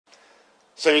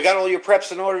So you got all your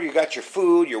preps in order, you got your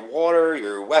food, your water,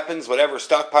 your weapons, whatever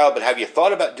stockpiled, but have you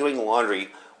thought about doing laundry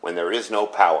when there is no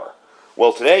power?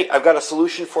 Well, today I've got a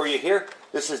solution for you here.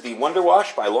 This is the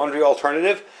WonderWash by Laundry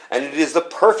Alternative, and it is the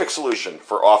perfect solution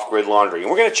for off-grid laundry. And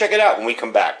we're going to check it out when we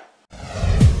come back.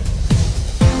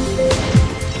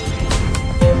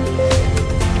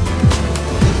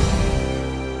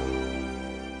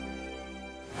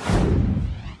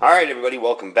 Alright everybody,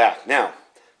 welcome back. Now,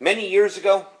 many years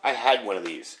ago, I had one of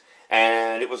these,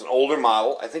 and it was an older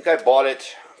model. I think I bought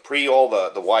it pre all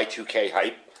the Y2K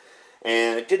hype,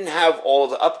 and it didn't have all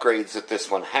of the upgrades that this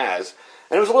one has,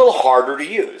 and it was a little harder to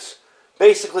use.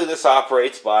 Basically, this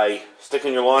operates by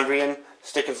sticking your laundry in,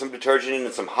 sticking some detergent in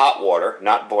and some hot water,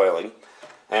 not boiling,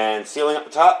 and sealing up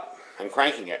the top and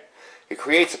cranking it. It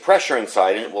creates a pressure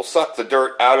inside, and it will suck the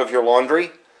dirt out of your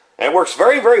laundry, and it works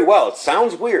very, very well. It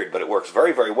sounds weird, but it works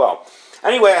very, very well.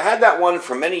 Anyway, I had that one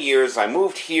for many years. I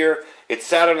moved here, it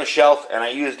sat on a shelf, and I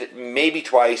used it maybe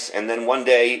twice, and then one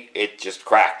day it just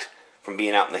cracked from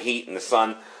being out in the heat and the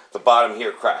sun. The bottom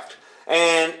here cracked.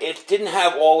 And it didn't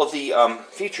have all of the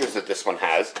features that this one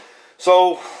has,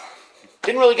 so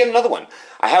didn't really get another one.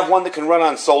 I have one that can run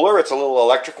on solar. It's a little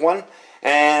electric one,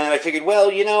 and I figured,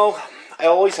 well, you know, I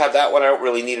always have that one. I don't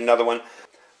really need another one.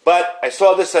 But I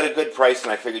saw this at a good price,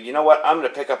 and I figured, you know what, I'm going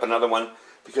to pick up another one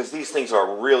because these things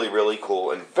are really, really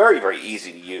cool and very, very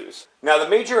easy to use. Now, the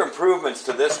major improvements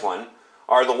to this one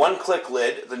are the one-click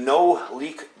lid, the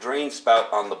no-leak drain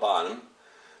spout on the bottom,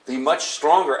 the much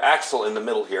stronger axle in the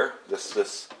middle here,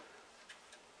 this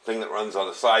thing that runs on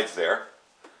the sides there,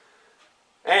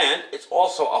 and it's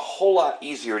also a whole lot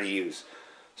easier to use.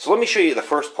 So let me show you the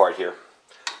first part here.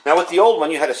 Now, with the old one,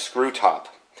 you had a screw top.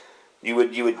 You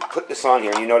would put this on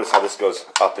here, and you notice how this goes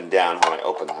up and down when I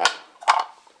open that.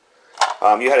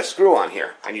 You had a screw on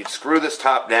here, and you'd screw this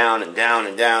top down and down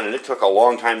and down, and it took a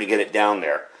long time to get it down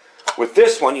there. With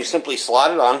this one, you simply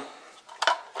slot it on,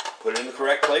 put it in the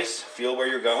correct place, feel where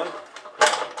you're going.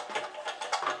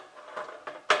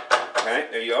 Okay,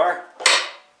 there you are,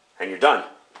 and you're done.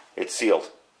 It's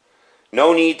sealed.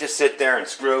 No need to sit there and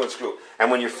screw and screw. And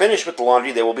when you're finished with the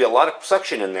laundry, there will be a lot of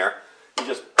suction in there. You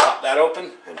just pop that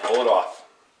open and pull it off.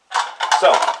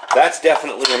 So, that's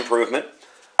definitely an improvement.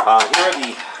 Here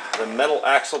are the metal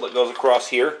axle that goes across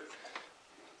here.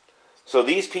 So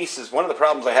these pieces, one of the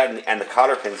problems I had, and the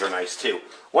cotter pins are nice too.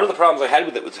 One of the problems I had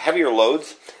with it was heavier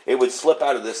loads, it would slip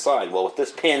out of this side. Well, with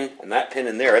this pin and that pin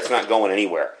in there, it's not going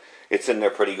anywhere. It's in there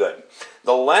pretty good.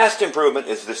 The last improvement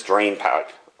is this drain pipe.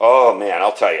 Oh man,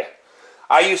 I'll tell you.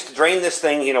 I used to drain this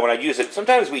thing, you know, when I'd use it.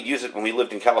 Sometimes we'd use it when we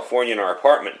lived in California in our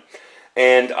apartment.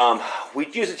 And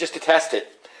we'd use it just to test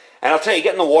it. And I'll tell you,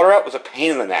 getting the water out was a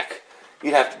pain in the neck.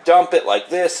 You'd have to dump it like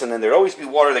this, and then there'd always be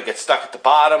water that gets stuck at the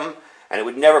bottom, and it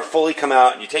would never fully come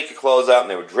out, and you take your clothes out, and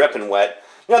they were dripping wet.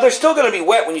 Now, they're still going to be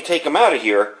wet when you take them out of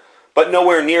here, but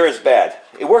nowhere near as bad.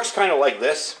 It works kind of like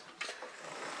this.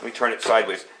 Let me turn it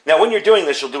sideways. Now, when you're doing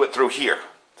this, you'll do it through here,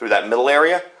 through that middle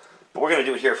area, but we're going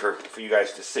to do it here for you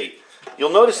guys to see. You'll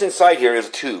notice inside here is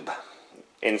a tube,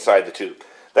 inside the tube.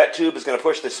 That tube is going to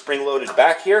push this spring-loaded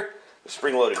back here, the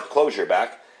spring-loaded closure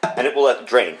back, and it will let it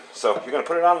drain. So you're going to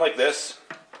put it on like this,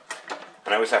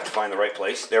 and I always have to find the right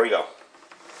place. There we go.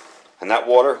 And that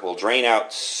water will drain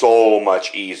out so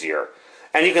much easier.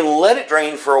 And you can let it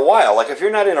drain for a while. Like if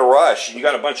you're not in a rush and you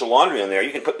got a bunch of laundry in there,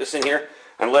 you can put this in here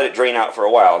and let it drain out for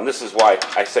a while. And this is why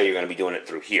I say you're going to be doing it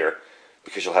through here,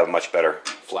 because you'll have a much better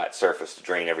flat surface to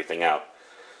drain everything out.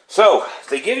 So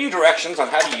they give you directions on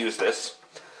how to use this.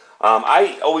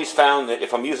 I always found that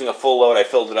if I'm using a full load, I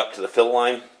filled it up to the fill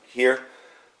line here.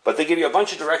 But they give you a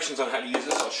bunch of directions on how to use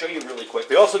this. I'll show you really quick.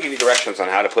 They also give you directions on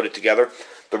how to put it together.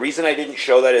 The reason I didn't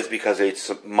show that is because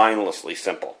it's mindlessly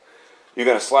simple. You're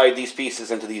going to slide these pieces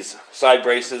into these side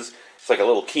braces. It's like a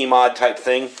little key mod type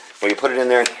thing where you put it in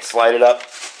there and slide it up.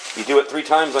 You do it 3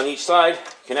 times on each side,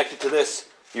 connect it to this,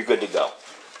 you're good to go.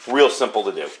 Real simple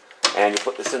to do. And you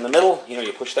put this in the middle, you know,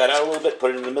 you push that out a little bit,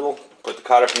 put it in the middle, put the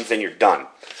cotter pins in, you're done.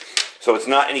 So it's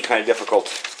not any kind of difficult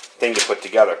thing to put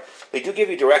together. They do give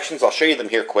you directions. I'll show you them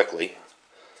here quickly.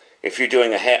 If you're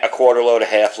doing a quarter load, a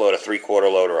half load, a 3/4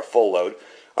 load, or a full load,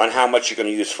 on how much you're going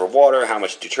to use for water, how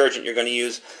much detergent you're going to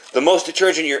use. The most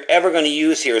detergent you're ever going to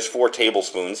use here is 4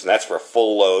 tablespoons, and that's for a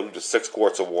full load, just 6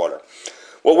 quarts of water.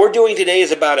 What we're doing today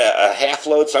is about a half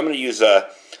load, so I'm going to use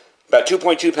about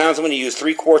 2.2 pounds. I'm going to use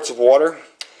 3 quarts of water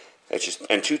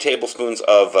and 2 tablespoons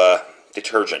of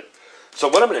detergent. So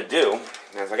what I'm going to do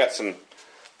is I got some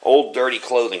old dirty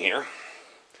clothing here,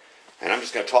 and I'm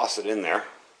just going to toss it in there.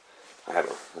 I have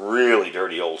a really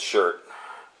dirty old shirt.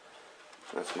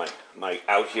 That's my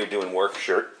out here doing work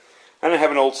shirt. And I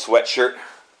have an old sweatshirt.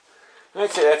 And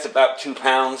I'd say that's about 2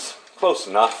 pounds, close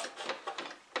enough.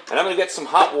 And I'm going to get some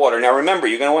hot water. Now remember,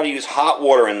 you're going to want to use hot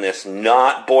water in this,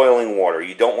 not boiling water.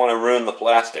 You don't want to ruin the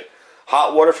plastic.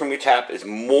 Hot water from your tap is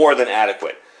more than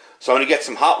adequate. So I'm going to get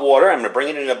some hot water. I'm going to bring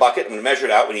it in a bucket. I'm going to measure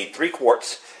it out. We need 3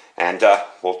 quarts, and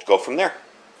we'll go from there.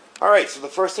 All right, so the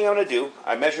first thing I'm going to do,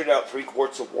 I measured out 3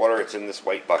 quarts of water. It's in this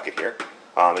white bucket here.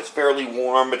 It's fairly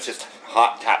warm. It's just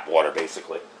hot tap water,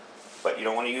 basically. But you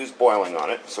don't want to use boiling on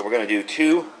it. So we're going to do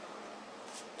 2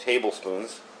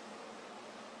 tablespoons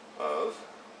of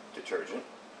detergent.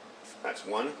 That's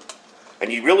 1.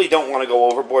 And you really don't want to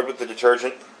go overboard with the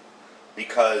detergent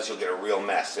because you'll get a real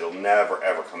mess. It'll never,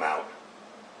 ever come out.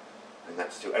 And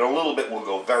that's 2. And a little bit will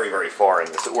go very, very far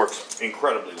in this. It works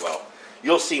incredibly well.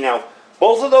 You'll see now,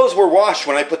 both of those were washed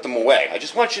when I put them away. I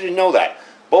just want you to know that.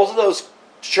 Both of those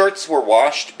shirts were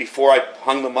washed before I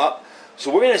hung them up.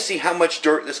 So we're going to see how much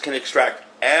dirt this can extract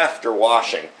after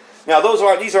washing. Now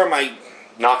these are my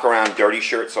knock-around dirty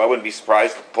shirts, so I wouldn't be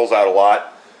surprised. It pulls out a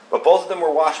lot. But both of them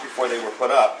were washed before they were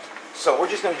put up. So we're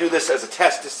just going to do this as a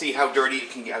test to see how dirty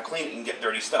it can get, how clean it can get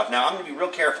dirty stuff. Now I'm going to be real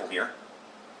careful here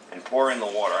and pour in the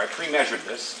water. I pre-measured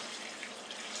this.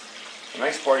 The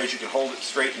nice part is you can hold it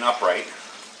straight and upright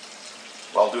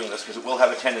while doing this, because it will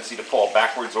have a tendency to fall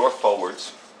backwards or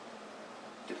forwards,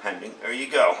 depending. There you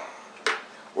go.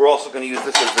 We're also going to use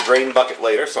this as the drain bucket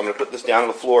later, so I'm going to put this down on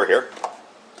the floor here.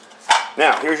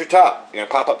 Now, here's your top. You're going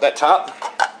to pop up that top.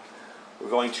 We're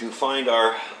going to find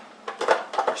our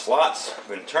slots.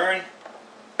 We're going to turn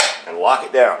and lock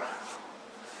it down.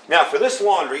 Now, for this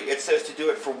laundry, it says to do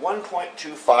it for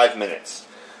 1.25 minutes.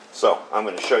 So, I'm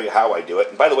going to show you how I do it.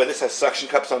 And by the way, this has suction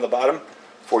cups on the bottom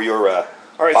for your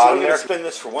all right, so we're going to spin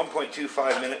this for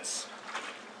 1.25 minutes.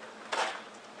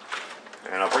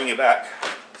 And I'll bring you back,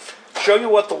 show you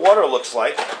what the water looks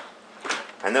like,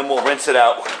 and then we'll rinse it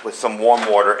out with some warm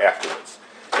water afterwards.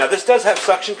 Now this does have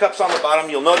suction cups on the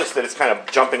bottom. You'll notice that it's kind of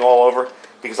jumping all over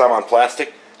because I'm on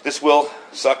plastic. This will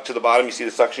suck to the bottom. You see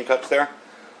the suction cups there?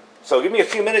 So give me a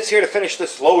few minutes here to finish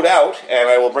this load out, and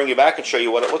I will bring you back and show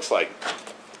you what it looks like.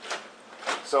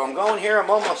 So I'm going here. I'm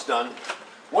almost done.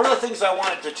 One of the things I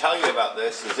wanted to tell you about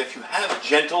this is if you have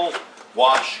gentle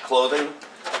wash clothing,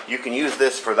 you can use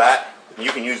this for that.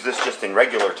 You can use this just in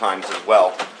regular times as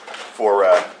well for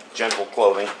gentle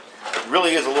clothing. It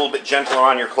really is a little bit gentler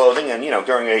on your clothing, and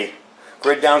during a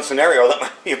grid down scenario that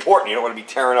might be important. You don't want to be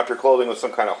tearing up your clothing with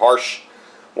some kind of harsh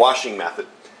washing method.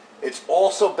 It's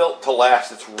also built to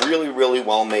last. It's really, really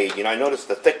well made. I noticed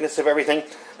the thickness of everything.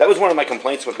 That was one of my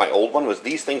complaints with my old one, was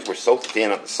these things were so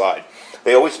thin on the side.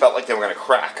 They always felt like they were going to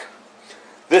crack.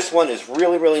 This one is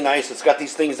really, really nice. It's got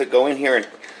these things that go in here and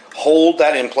hold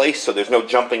that in place so there's no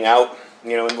jumping out, in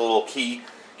the little key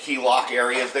lock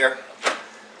areas there.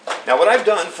 Now what I've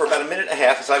done for about a minute and a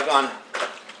half is I've gone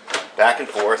back and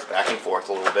forth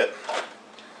a little bit.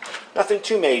 Nothing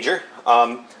too major.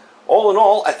 All in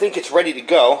all, I think it's ready to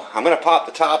go. I'm going to pop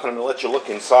the top and I'm going to let you look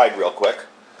inside real quick.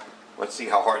 Let's see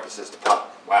how hard this is to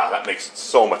pop. Wow, that makes it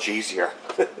so much easier.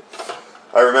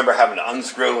 I remember having to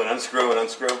unscrew and unscrew and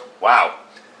unscrew. Wow.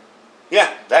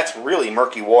 Yeah, that's really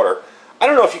murky water. I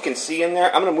don't know if you can see in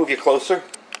there. I'm going to move you closer.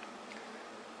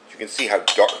 You can see how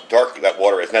dark that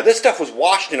water is. Now, this stuff was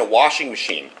washed in a washing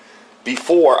machine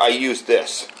before I used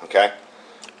this. Okay?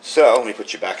 So, let me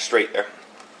put you back straight there.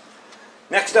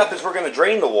 Next up is we're going to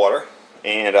drain the water.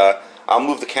 And I'll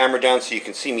move the camera down so you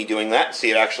can see me doing that and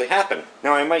see it actually happen.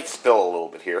 Now, I might spill a little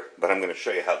bit here, but I'm going to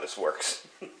show you how this works.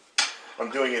 I'm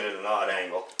doing it at an odd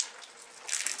angle.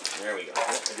 There we go.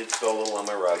 I did spill a little on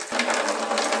my rug.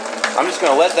 I'm just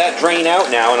going to let that drain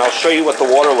out now, and I'll show you what the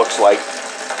water looks like.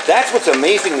 That's what's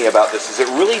amazing me about this, is it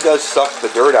really does suck the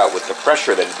dirt out with the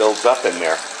pressure that it builds up in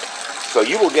there. So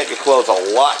you will get your clothes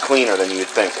a lot cleaner than you'd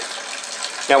think.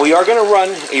 Now we are going to run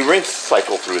a rinse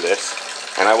cycle through this,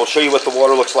 and I will show you what the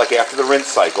water looks like after the rinse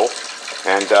cycle.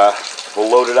 And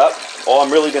we'll load it up. All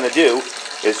I'm really going to do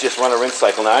is just run a rinse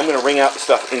cycle. Now I'm going to wring out the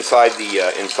stuff inside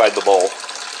the bowl,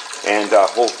 and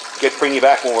we'll bring you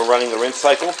back when we're running the rinse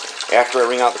cycle after I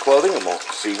wring out the clothing, and we'll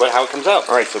see how it comes out.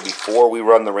 All right, so before we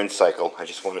run the rinse cycle, I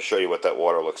just want to show you what that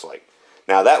water looks like.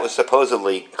 Now that was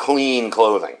supposedly clean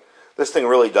clothing. This thing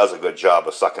really does a good job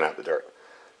of sucking out the dirt.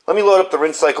 Let me load up the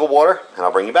rinse cycle water, and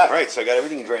I'll bring you back. All right, so I got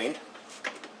everything drained.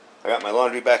 I got my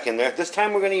laundry back in there. This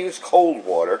time we're going to use cold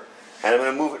water, and I'm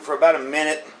going to move it for about a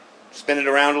minute, spin it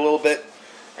around a little bit,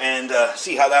 and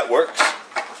see how that works.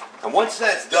 And once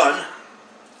that's done,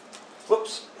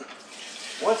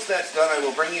 once that's done, I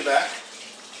will bring you back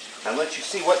and let you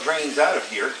see what drains out of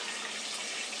here.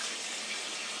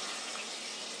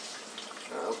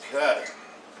 Okay.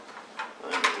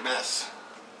 I'm a mess.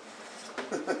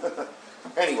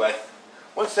 Anyway,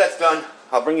 Once that's done,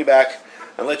 I'll bring you back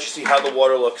and let you see how the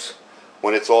water looks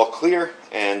when it's all clear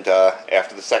and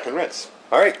after the second rinse.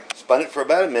 Alright, spun it for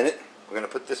about a minute. We're going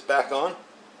to put this back on.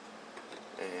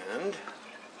 And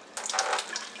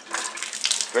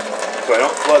so I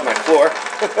don't flood my floor.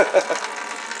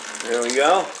 There we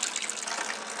go.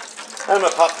 And I'm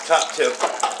going to pop the top too.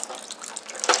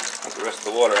 Get the rest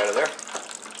of the water out of there.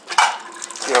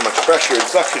 See how much pressure and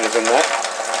suction is in that.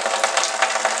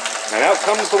 And out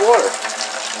comes the water.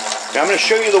 Now I'm going to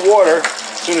show you the water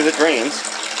as soon as it drains.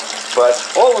 But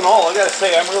all in all, I got to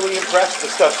say, I'm really impressed. The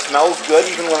stuff smells good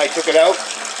even when I took it out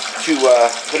to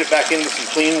put it back into some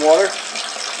clean water.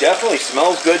 Definitely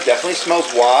smells good. Definitely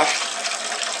smells washed.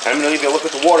 I'm going to leave you a look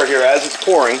at the water here as it's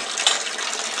pouring.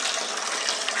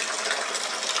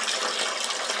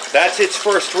 That's its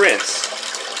first rinse.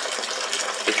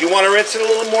 If you want to rinse it a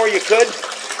little more, you could.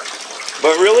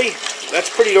 But really, that's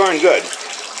pretty darn good.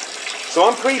 So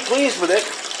I'm pretty pleased with it,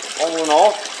 all in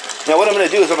all. Now what I'm going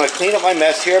to do is I'm going to clean up my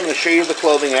mess here. I'm going to show you the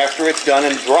clothing after it's done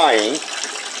and drying.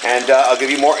 And I'll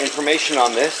give you more information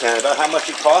on this and about how much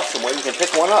it costs and where you can pick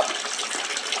one up.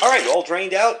 Alright, all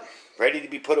drained out, ready to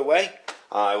be put away.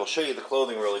 I will show you the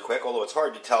clothing really quick, although it's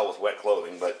hard to tell with wet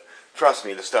clothing. But trust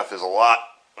me, the stuff is a lot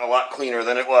cleaner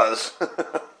than it was.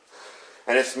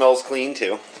 And it smells clean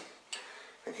too.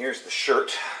 And here's the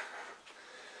shirt.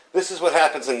 This is what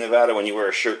happens in Nevada when you wear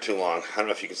a shirt too long. I don't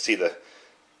know if you can see the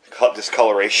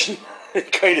discoloration.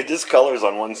 It kind of discolors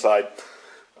on one side.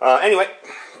 Anyway,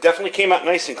 definitely came out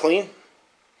nice and clean.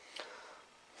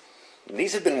 And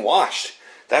these had been washed.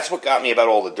 That's what got me about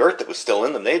all the dirt that was still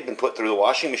in them. They had been put through the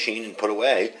washing machine and put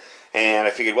away. And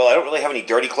I figured, well, I don't really have any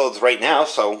dirty clothes right now,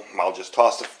 so I'll just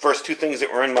toss the first two things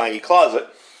that were in my closet.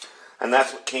 And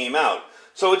that's what came out.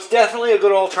 So it's definitely a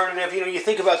good alternative. You know, you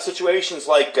think about situations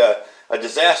like a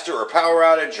disaster or power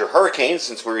outage or hurricanes,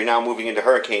 since we're now moving into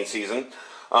hurricane season,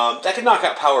 that could knock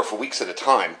out power for weeks at a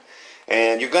time.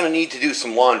 And you're going to need to do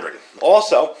some laundry.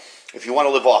 Also, if you want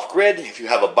to live off-grid, if you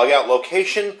have a bug-out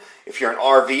location, if you're an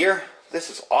RVer, this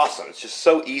is awesome. It's just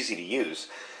so easy to use.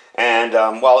 And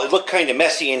while it looked kind of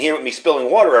messy in here with me spilling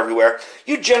water everywhere,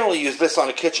 you generally use this on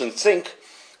a kitchen sink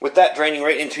with that draining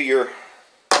right into your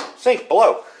sink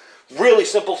below. Really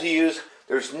simple to use.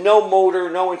 There's no motor,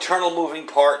 no internal moving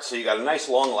parts, so you got a nice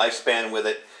long lifespan with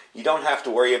it. You don't have to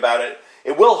worry about it.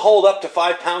 It will hold up to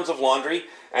 5 pounds of laundry,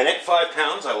 and at 5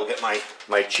 pounds, I will get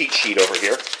my cheat sheet over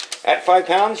here. At 5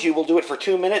 pounds, you will do it for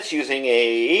 2 minutes using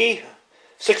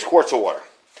 6 quarts of water.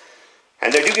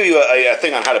 And they do give you a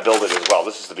thing on how to build it as well.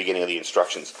 This is the beginning of the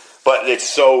instructions. But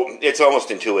it's almost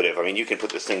intuitive. I mean, you can put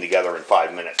this thing together in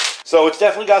 5 minutes. So it's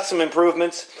definitely got some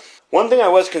improvements. One thing I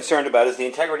was concerned about is the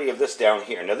integrity of this down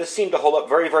here. Now, this seemed to hold up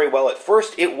very, very well. At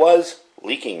first, it was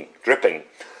leaking, dripping.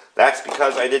 That's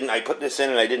because I put this in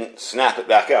and I didn't snap it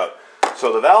back out.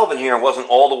 So the valve in here wasn't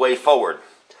all the way forward.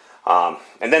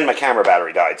 And then my camera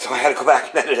battery died, so I had to go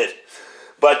back and edit it.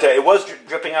 But it was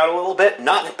dripping out a little bit.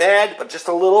 Not bad, but just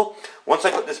a little. Once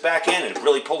I put this back in and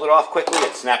really pulled it off quickly,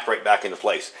 it snapped right back into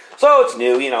place. So it's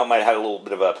new, you know, it might have had a little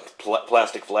bit of a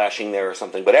plastic flashing there or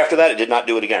something. But after that, it did not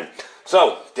do it again.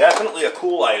 So, definitely a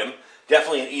cool item.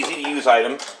 Definitely an easy-to-use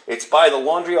item. It's by the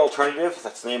Laundry Alternative.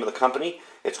 That's the name of the company.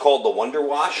 It's called the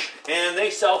WonderWash. And they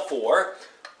sell for,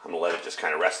 I'm going to let it just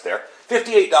kind of rest there,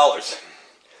 $58.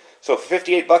 So for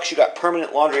 58 bucks, you got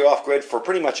permanent laundry off-grid for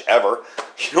pretty much ever.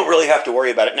 You don't really have to worry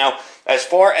about it. Now, as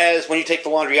far as when you take the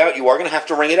laundry out, you are going to have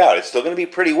to wring it out. It's still going to be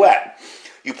pretty wet.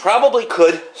 You probably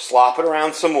could slop it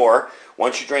around some more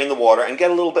once you drain the water and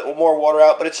get a little bit more water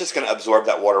out, but it's just going to absorb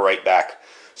that water right back.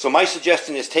 So my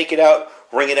suggestion is take it out,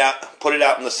 wring it out, put it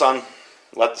out in the sun,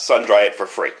 let the sun dry it for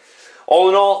free. All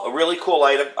in all, a really cool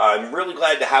item. I'm really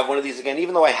glad to have one of these again,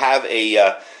 even though I have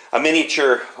a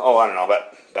miniature, I don't know,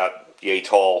 about yay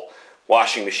tall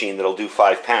washing machine that'll do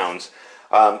 5 pounds.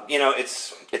 You know,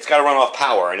 it's got to run off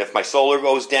power, and if my solar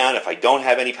goes down, if I don't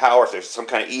have any power, if there's some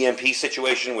kind of EMP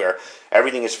situation where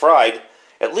everything is fried,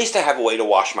 at least I have a way to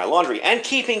wash my laundry. And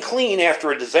keeping clean after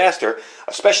a disaster,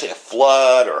 especially a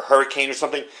flood or a hurricane or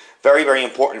something, very, very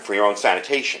important for your own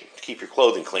sanitation, to keep your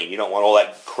clothing clean. You don't want all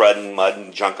that crud and mud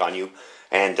and junk on you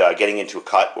and getting into a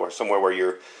cut or somewhere where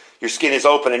your skin is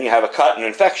open and you have a cut and an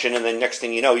infection, and then next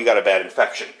thing you know, you got a bad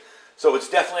infection. So it's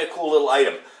definitely a cool little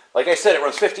item. Like I said, it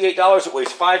runs $58. It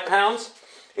weighs 5 pounds.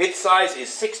 Its size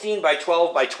is 16 by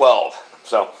 12 by 12.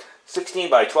 So 16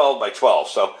 by 12 by 12.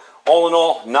 So all in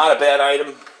all, not a bad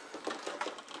item.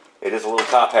 It is a little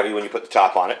top heavy when you put the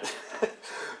top on it.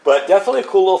 But definitely a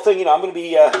cool little thing. You know, I'm going to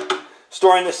be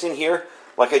storing this in here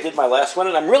like I did my last one.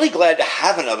 And I'm really glad to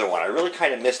have another one. I really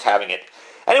kind of missed having it.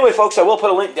 Anyway, folks, I will put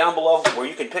a link down below where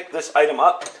you can pick this item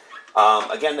up.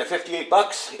 Again, they're 58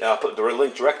 bucks. I'll put the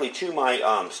link directly to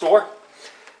my store.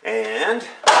 And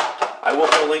I will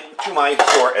put a link to my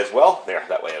store as well. There,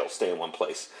 that way it'll stay in one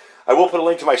place. I will put a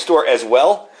link to my store as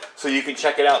well, so you can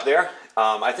check it out there.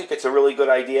 I think it's a really good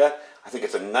idea. I think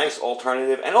it's a nice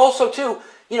alternative. And also, too,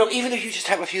 you know, even if you just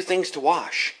have a few things to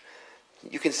wash,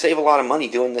 you can save a lot of money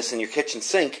doing this in your kitchen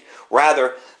sink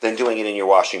rather than doing it in your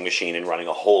washing machine and running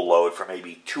a whole load for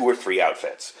maybe 2 or 3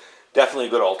 outfits. Definitely a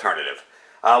good alternative.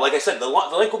 Like I said, the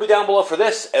link will be down below for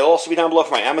this. It'll also be down below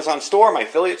for my Amazon store, my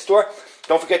affiliate store.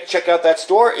 Don't forget to check out that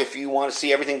store if you want to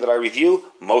see everything that I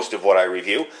review, most of what I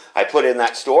review. I put in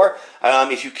that store.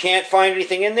 If you can't find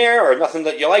anything in there or nothing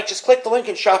that you like, just click the link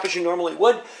and shop as you normally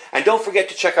would. And don't forget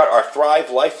to check out our Thrive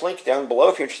Life link down below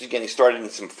if you're interested in getting started in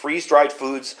some freeze-dried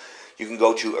foods. You can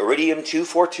go to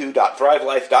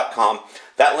iridium242.thrivelife.com.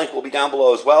 That link will be down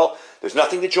below as well. There's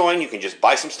nothing to join. You can just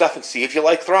buy some stuff and see if you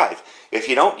like Thrive. If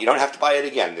you don't have to buy it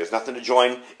again. There's nothing to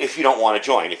join if you don't want to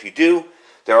join. If you do,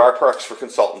 there are perks for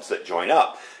consultants that join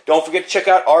up. Don't forget to check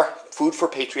out our Food for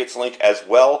Patriots link as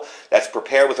well. That's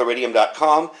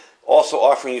preparewithiridium.com. Also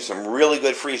offering you some really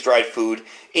good freeze-dried food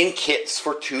in kits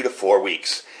for 2 to 4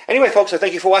 weeks. Anyway, folks, I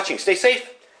thank you for watching. Stay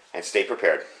safe and stay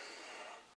prepared.